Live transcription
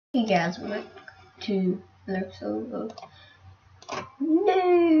Hey guys, welcome to another episode of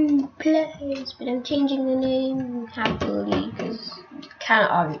noob plays, but I'm changing the name happily because it's kind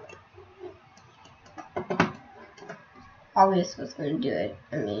of obvious what's going to do it.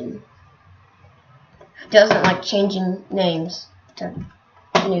 I mean, who doesn't like changing names to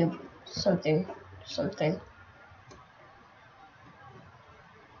noob something.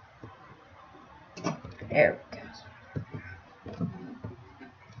 There we go.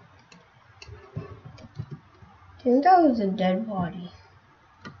 I think that was a dead body.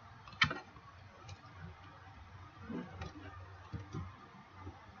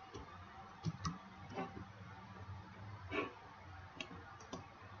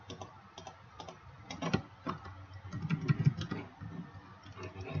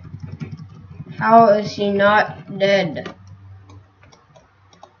 How is he not dead?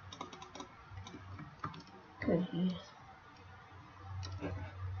 Cause he's...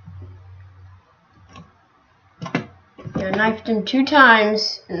 I knifed him 2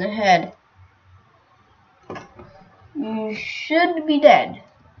 times in the head. You should be dead.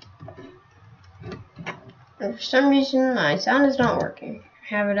 And for some reason, my sound is not working.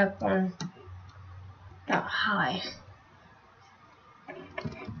 I have it up on that high.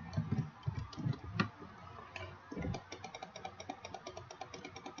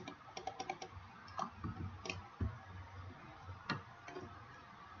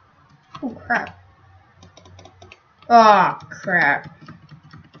 Oh crap. Oh crap.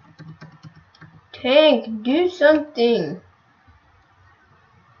 Tank, do something.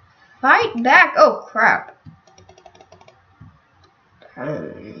 Fight back. Oh crap. I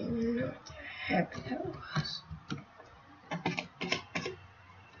don't even know what the heck that was.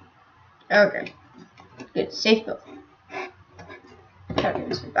 Okay. Good. Safe build.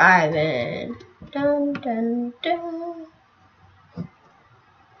 Fucking surviving. Dun dun dun.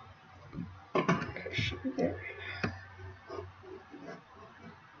 Should be good.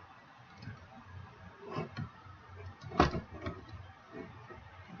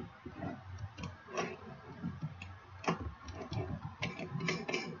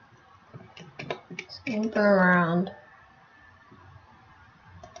 Snooping around.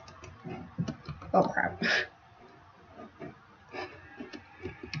 Oh crap.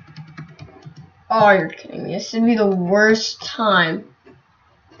 Oh, you're kidding me. This would be the worst time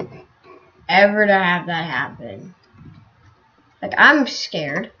ever to have that happen. Like, I'm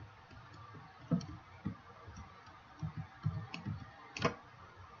scared.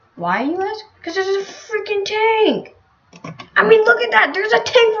 Why, you ask? Because there's a freaking tank. I mean, look at that. There's a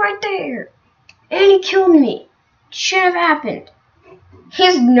tank right there. And he killed me. Should have happened. He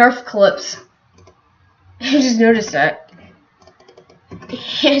has Nerf clips. I just noticed that.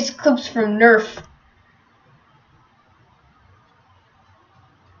 He has clips from Nerf.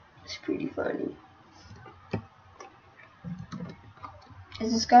 It's pretty funny.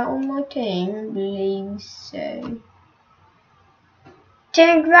 Is this guy on my team? I believe so.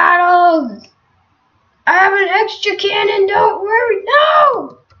 Tank battles! I have an extra cannon, don't worry.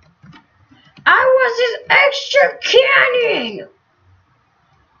 No! I was his extra cannon!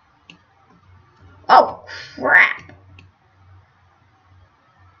 Oh, crap.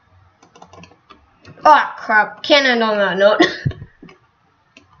 Oh, crap. Can't end on that note.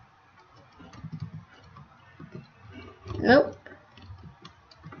 Nope.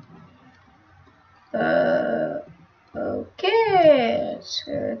 Okay. Let's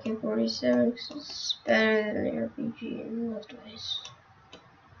go AK-47 because it's better than the RPG in most ways.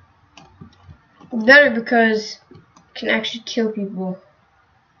 Better because it can actually kill people.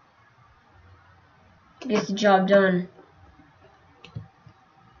 Gets the job done.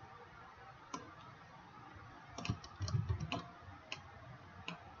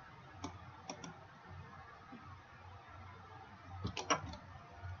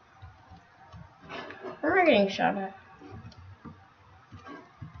 Where am I getting shot at?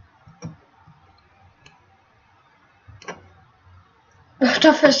 I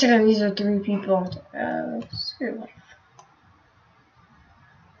thought for a second these are 3 people. Screw life.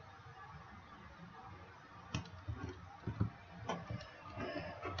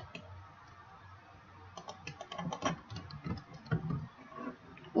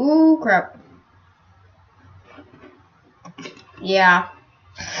 Ooh, crap. Yeah.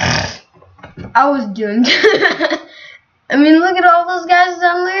 I was doomed. I mean, look at all those guys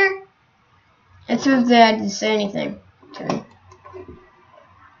down there. It's as if they had to say anything to me.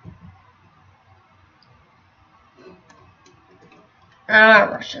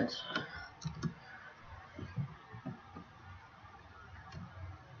 Russians.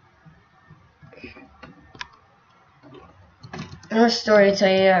 have a story to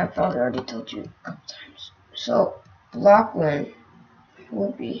tell you. I probably already told you a couple times. So, block 1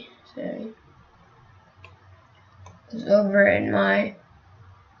 would be saying was over in my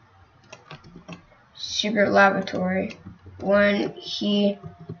secret laboratory when he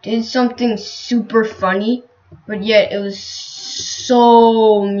did something super funny, but yet it was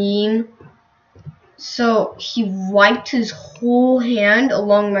so mean. So he wiped his whole hand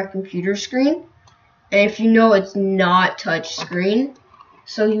along my computer screen, and if you know, it's not touch screen.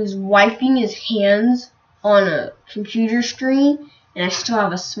 So he was wiping his hands on a computer screen, and I still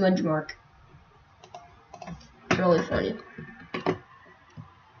have a smudge mark. It's really funny.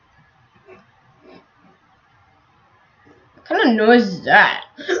 What kind of noise is that?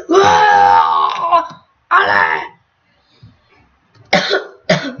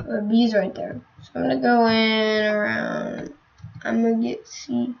 A bee's right there. So I'm gonna go in around. I'm gonna get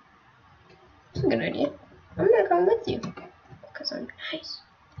C. That's a good idea. I'm gonna come with you because I'm nice.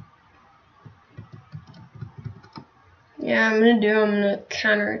 Yeah, I'm gonna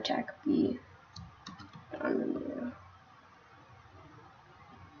counterattack B. I'm gonna do.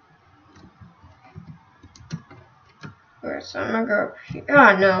 Alright, so I'm gonna go up here.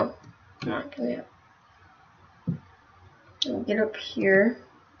 Oh no, I'm not gonna get. I'm gonna get up here.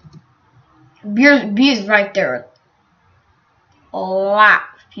 B is right there with a lot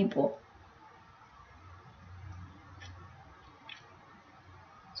of people.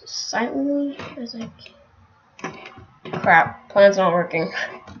 So silently as I can. Crap, plan's not working.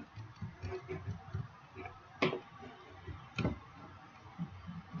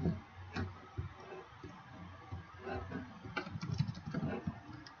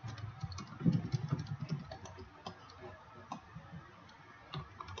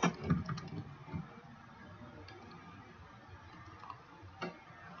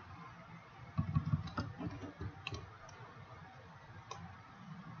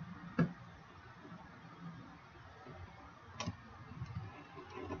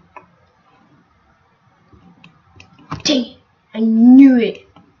 Dang, I knew it.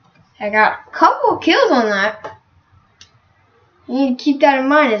 I got a couple of kills on that. You need to keep that in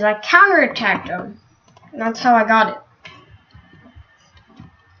mind as I counterattacked them. And that's how I got it.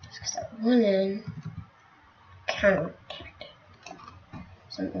 Just because I went in, counterattacked it.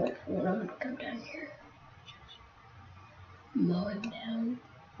 So I'm waiting for one of them to come down here. Just mow him down.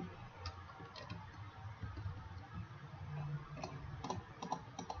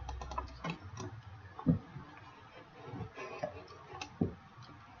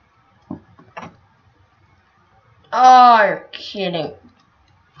 Oh, you're kidding.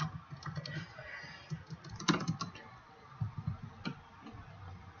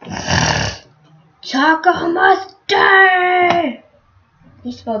 Taco must die!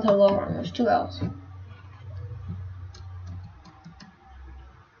 You spelled hello wrong. There's 2 L's.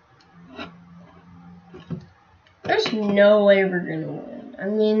 There's no way we're gonna win. I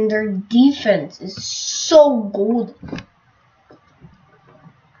mean, their defense is so golden.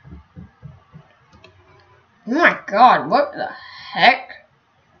 Oh my god, what the heck?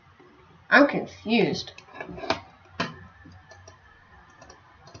 I'm confused. I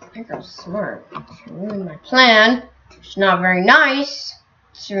think I was smart. She ruined my plan. She's not very nice.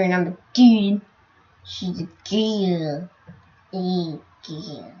 Considering I'm a dude. She's a girl. Hey,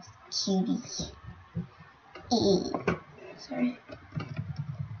 girl. Cutie. Hey. Sorry.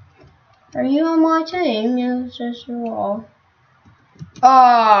 Are you on my team? Yes, yes, you are.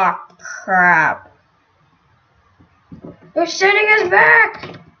 Oh, crap. They're sending us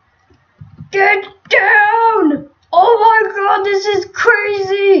back! Get down! Oh my god, this is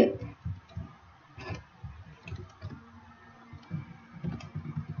crazy!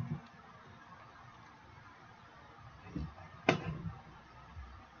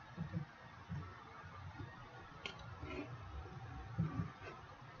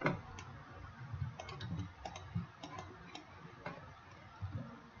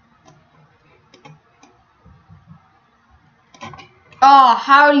 Oh,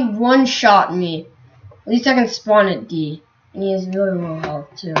 how'd he one-shot me? At least I can spawn at D. And he has really low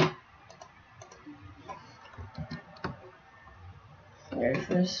health, too. There's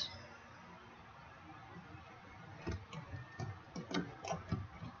this.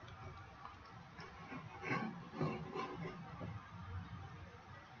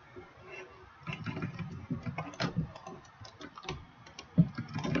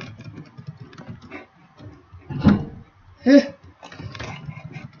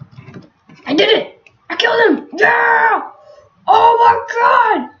 I did it! I killed him! Yeah! Oh my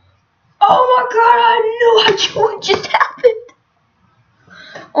god! Oh my god, I had no idea what just happened!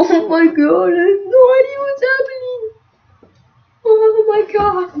 Oh my god, I have no idea what's happening! Oh Oh my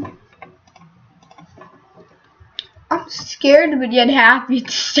god. I'm scared but yet happy at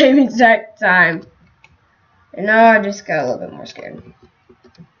the same exact time. And now I just got a little bit more scared.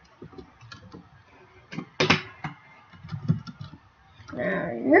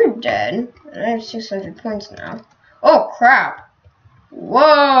 Now you're dead. I have 600 points now. Oh crap.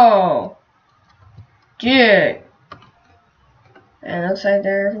 Whoa. Dude. And it looks like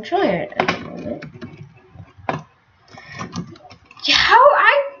they're controlling it at the moment. How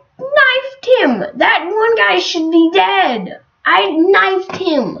I knifed him! That one guy should be dead. I knifed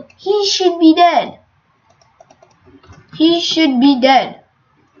him. He should be dead. He should be dead.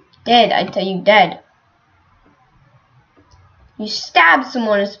 Dead, I tell you, dead. You stab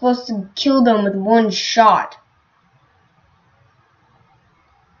someone, it's supposed to kill them with one shot.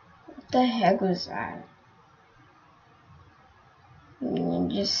 What the heck was that? You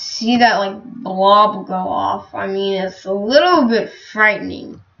just see that like blob go off. I mean, it's a little bit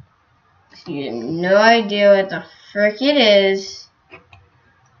frightening. You have no idea what the frick it is.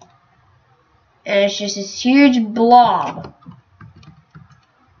 And it's just this huge blob.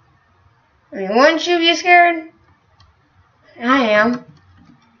 I mean, wouldn't you be scared? I am.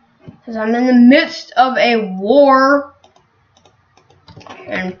 Because I'm in the midst of a war.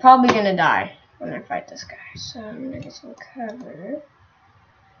 And I'm probably gonna die when I fight this guy. So I'm gonna get some cover.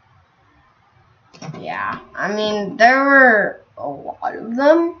 Yeah, I mean, there were a lot of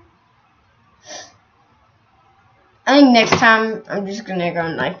them. I think next time I'm just gonna go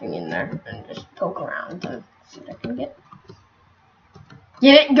knifing in there and just poke around and see what I can get.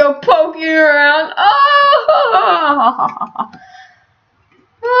 Get it? Go poking around. Oh,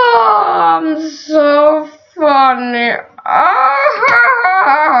 oh, I'm so funny.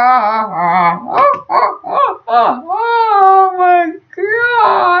 Oh my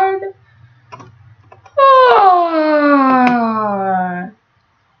god. Oh,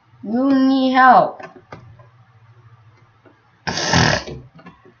 you need help.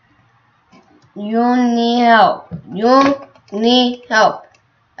 You need help. You need help.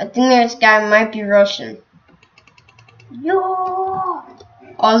 I think this guy might be Russian. Yo!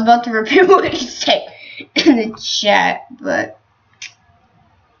 I was about to repeat what he said in the chat, but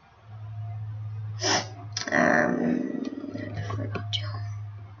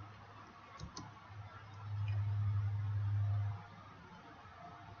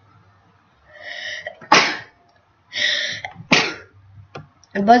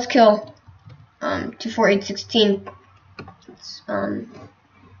a buzzkill 24816. It's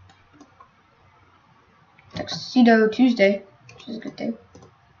Tuxedo Tuesday, which is a good thing.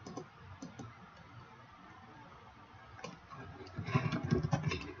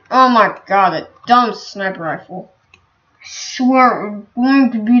 Oh my god, a dumb sniper rifle. I swear it's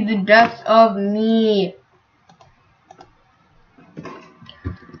going to be the death of me.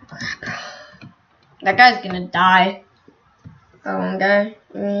 That guy's gonna die. That one guy.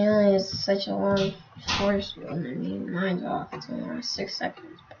 I mean, he only has such a long force field. I mean, mine's off. It's only around 6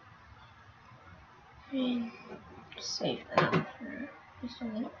 seconds. I mean, save them for just a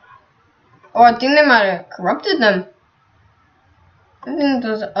little while. Oh, I think they might have corrupted them. I think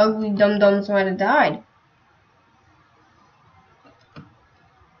those ugly dum-dums might have died.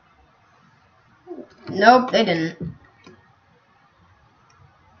 Nope, they didn't.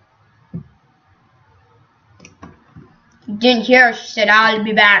 You didn't hear her. She said, I'll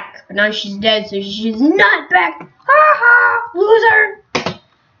be back. But now she's dead, so she's not back. Ha ha! Loser!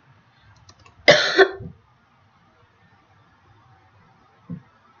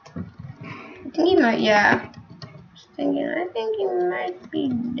 I think he might, yeah. I think he might be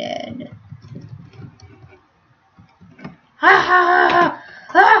dead. Ha ha ha!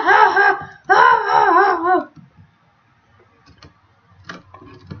 Ha ha ha! Ha ha ha!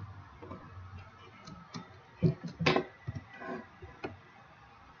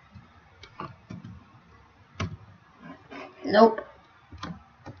 Nope.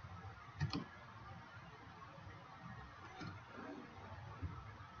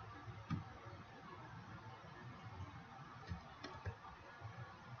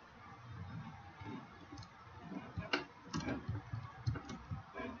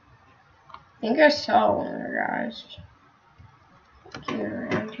 I think I saw one of the guys walking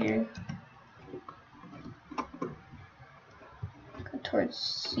around here. Go towards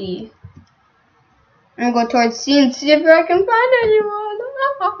C. I'm gonna go towards C and see if I can find anyone.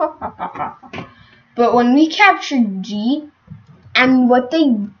 But when we captured G, and what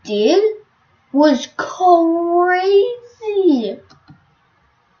they did was crazy.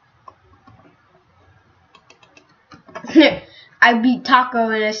 I beat Taco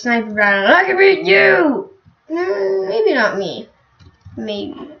in a sniper battle. I can beat you. Maybe not me.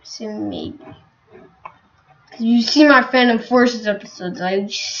 Maybe. I say maybe. You see my Phantom Forces episodes. I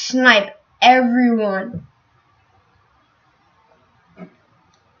snipe everyone.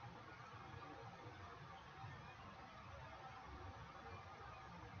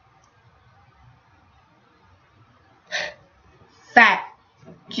 Fat.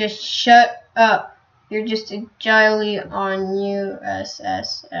 Just shut up. You're just a jolly on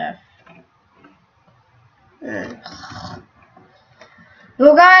USSF.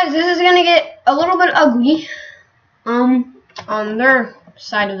 Well, guys, this is gonna get a little bit ugly. On their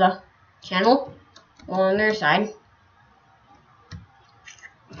side of the channel. Well, on their side.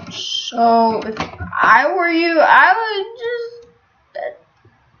 So, if I were you, I would just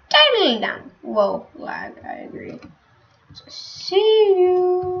tighten it down. Whoa, lag, I agree. So, see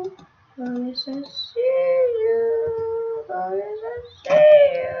you. Always I see you. Always I see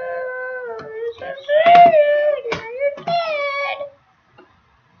you. Always I see you. Now you're dead.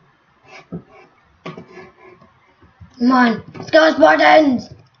 Come on, let's go, Spartans!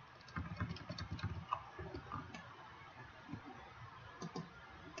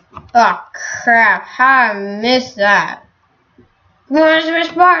 Oh crap, how I missed that. Come on,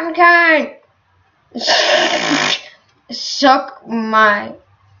 Spartan kind! Suck my...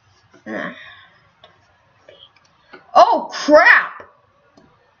 Oh crap!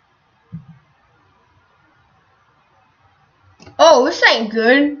 Oh, this ain't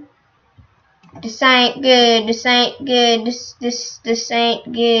good. This ain't good, this ain't good, this ain't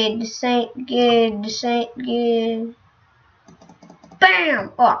good, this ain't good, this ain't good.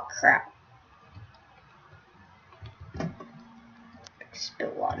 Bam! Oh crap.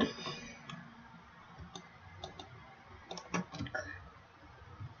 Spill water.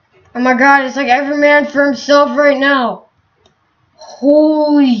 Oh my god, it's like every man for himself right now.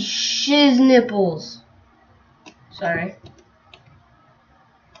 Holy shiz nipples. Sorry.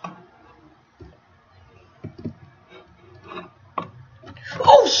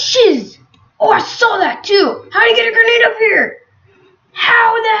 Oh shiz! Oh, I saw that too! How did he get a grenade up here?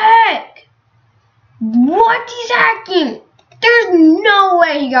 How the heck? What? He's hacking! There's no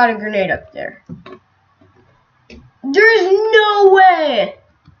way he got a grenade up there. There's no way!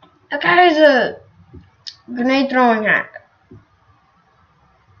 That guy is a grenade throwing hack.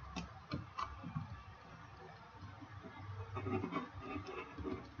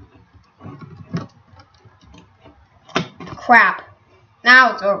 Crap.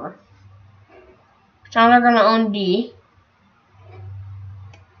 Now it's over. Now they're gonna own D.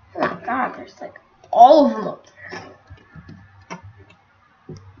 Oh my god, there's like all of them up there.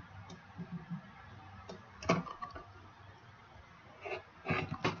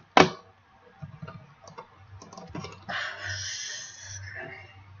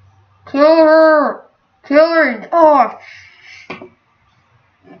 Kill her! Kill her! Oh!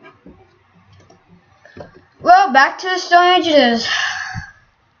 Well, back to the Stone Age it is.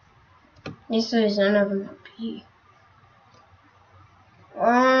 At least there's none of them up here.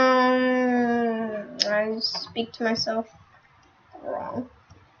 I speak to myself wrong.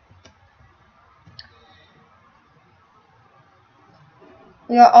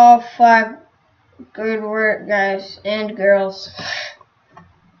 We got all 5. Good work, guys and girls.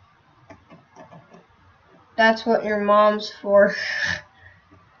 That's what your mom's for.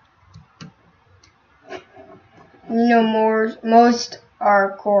 You know, most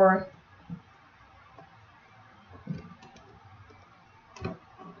are core.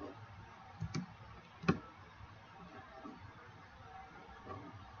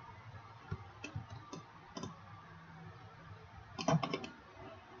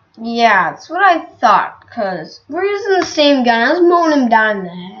 Yeah, that's what I thought, cause we're using the same gun. I was mowing him down in the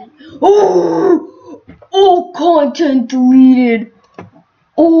head. Oh! Oh, content deleted.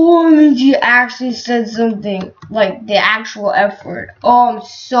 Oh, it means you actually said something, like the actual F word. Oh, I'm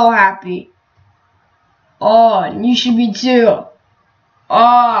so happy. Oh, and you should be too.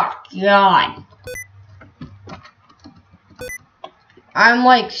 Oh, God. I'm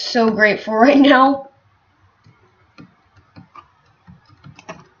like so grateful right now.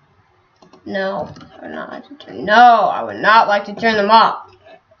 No, I would not like to turn. No, I would not like to turn them off.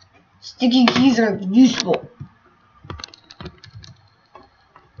 Sticky keys are useful.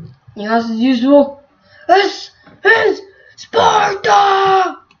 You know what else is useful? This is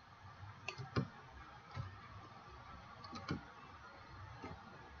Sparta!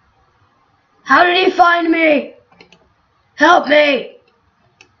 How did he find me? Help me!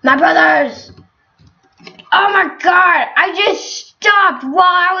 My brothers! Oh my god! I just stopped while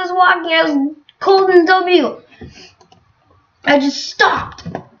I was walking. I was holding W. I just stopped.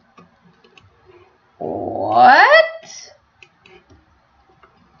 What?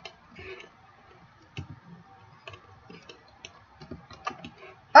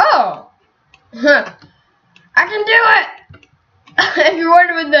 Huh. I can do it! If you're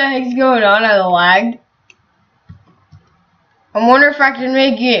wondering what the heck's going on, I lagged. I wonder if I can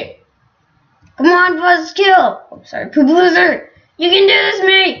make it. Come on, Buzzkill! I'm sorry, Poop Loser! You can do this,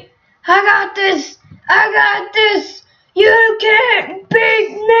 mate! I got this! I got this! You can't beat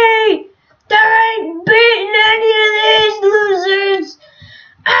me! There ain't beating any of these losers!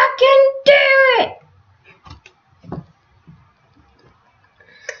 I can do it!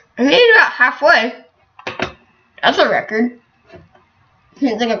 I made it about halfway. That's a record.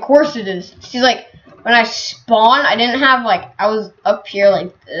 It's like, of course it is. See, like, when I spawned, I didn't have, like, I was up here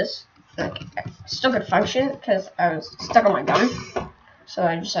like this. Like, I still could function because I was stuck on my gun. So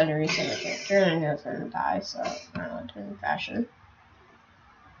I just had to reset my character and I knew I was going to die, so I went in fashion.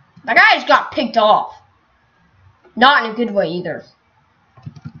 That guy just got picked off. Not in a good way either.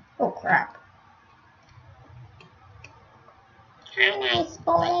 Oh, crap. Hi, nice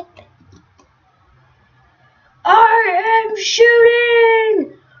bullet. I am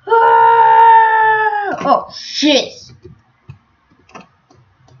shooting! Ah! Oh, shit.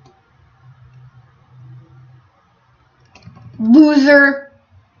 Loser.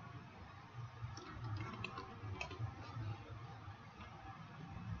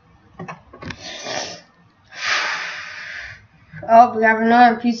 Oh, we have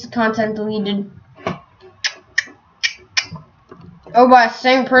another piece of content deleted. Oh, by the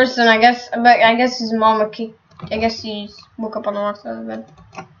same person, I guess. I guess his mama kicked. I guess he woke up on the wrong side of the bed.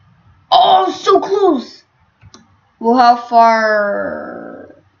 Oh, so close. Well, how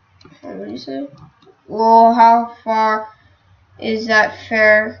far? What did you say? Well, how far is that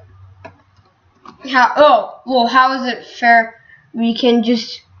fair? How is it fair? We can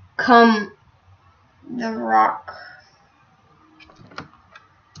just come the rock.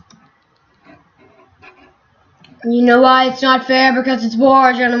 You know why it's not fair? Because it's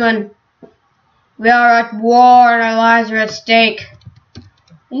war, gentlemen. We are at war and our lives are at stake.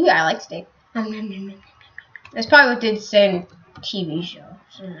 Yeah, I like steak. That's probably what they'd say in a TV show.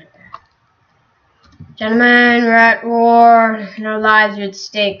 Something like that. Gentlemen, we're at war and our lives are at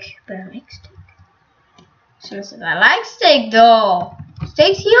stake. But I like steak. Should have said I like steak though.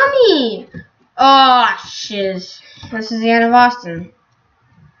 Steak's yummy. Oh, shiz. This is the end of Austin.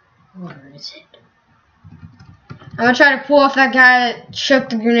 Where is it? I'm gonna try to pull off that guy that chucked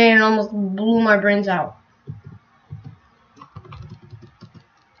the grenade and almost blew my brains out.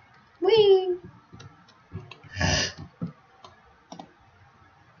 Whee!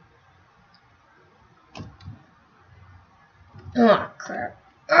 Oh crap.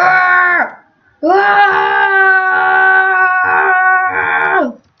 Ah! Ah!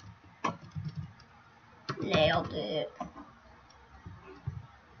 Nailed it.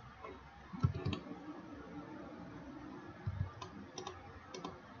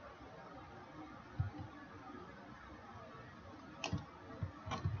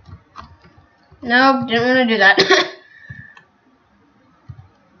 Nope, didn't want to do that.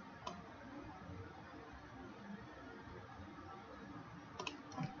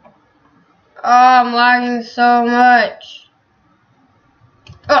 Oh, I'm lagging so much.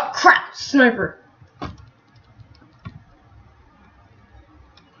 Oh, crap, sniper.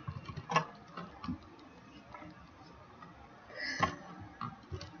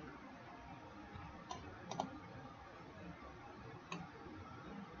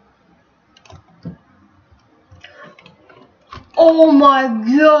 Oh my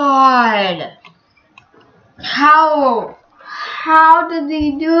god! How did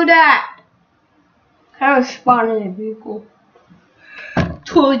he do that? I was spawning a vehicle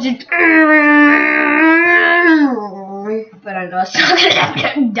towards it, but I know it's not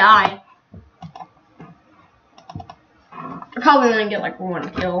gonna die. I'm probably gonna get like one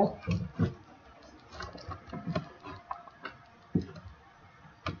kill.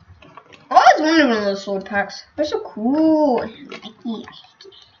 I always wanted one of those sword packs. They're so cool.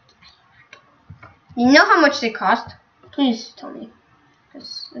 You know how much they cost? Please tell me.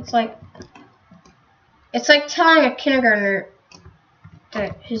 It's like telling a kindergartner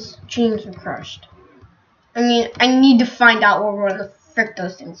that his dreams were crushed. I mean, I need to find out what the frick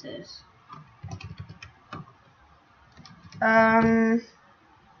those things is.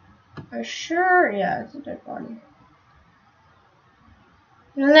 Sure, yeah, it's a dead body.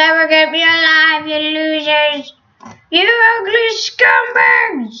 You'll never get me alive, you losers! You ugly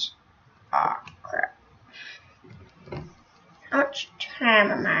scumbags! Oh, crap. How much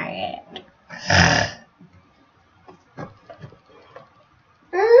time am I at?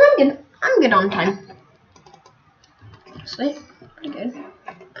 I'm good on time. Honestly, pretty good.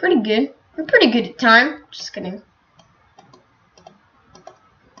 Pretty good. I'm pretty good at time. Just kidding.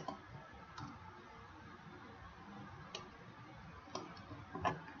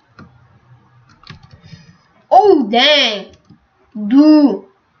 dang. Dude,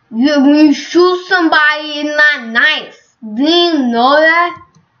 when you shoot somebody, it's not nice. Do you know that?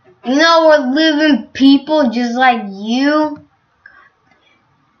 You know we're living people just like you.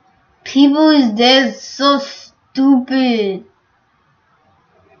 People is dead so stupid.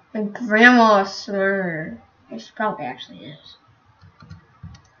 My grandma swear. She probably actually is.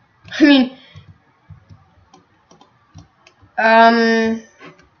 I mean,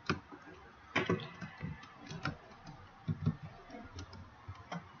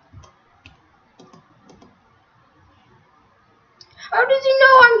 how does he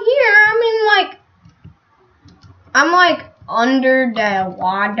know I'm here? I'm like under the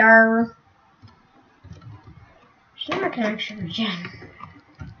water. She's not an extra gem.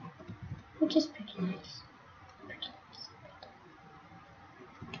 Which is pretty nice.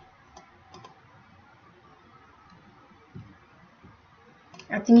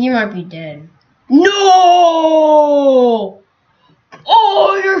 I think he might be dead. No!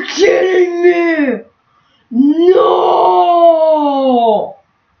 Oh, you're kidding me! No!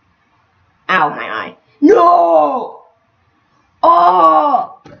 Ow, my eye. No!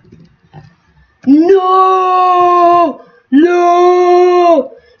 Oh! No!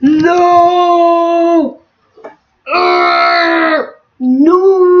 No! No!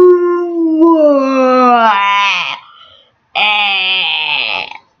 No!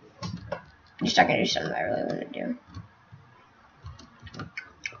 I'm just not gonna do something I really want to do.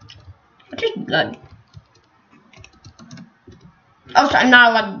 What's just blood? Also, I'm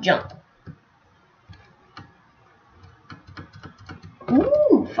not allowed to jump.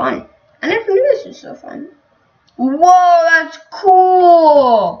 Ooh, fun. I never knew this was so fun. Whoa, that's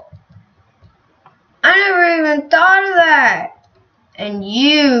cool. I never even thought of that. And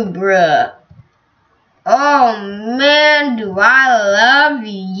you, bruh. Oh, man, do I love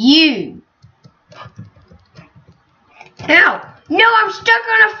you. Ow. No, I'm stuck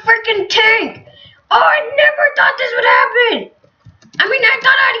on a freaking tank. Oh, I never thought this would happen. I mean, I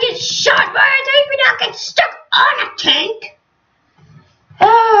thought I'd get shot by a tank, but not get stuck on a tank.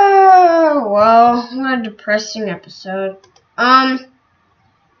 Oh, well, what a depressing episode. That's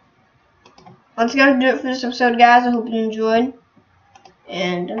gonna do it for this episode, guys. I hope you enjoyed.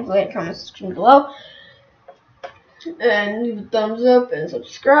 And don't forget to comment section below. And leave a thumbs up and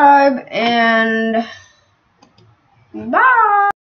subscribe. And bye.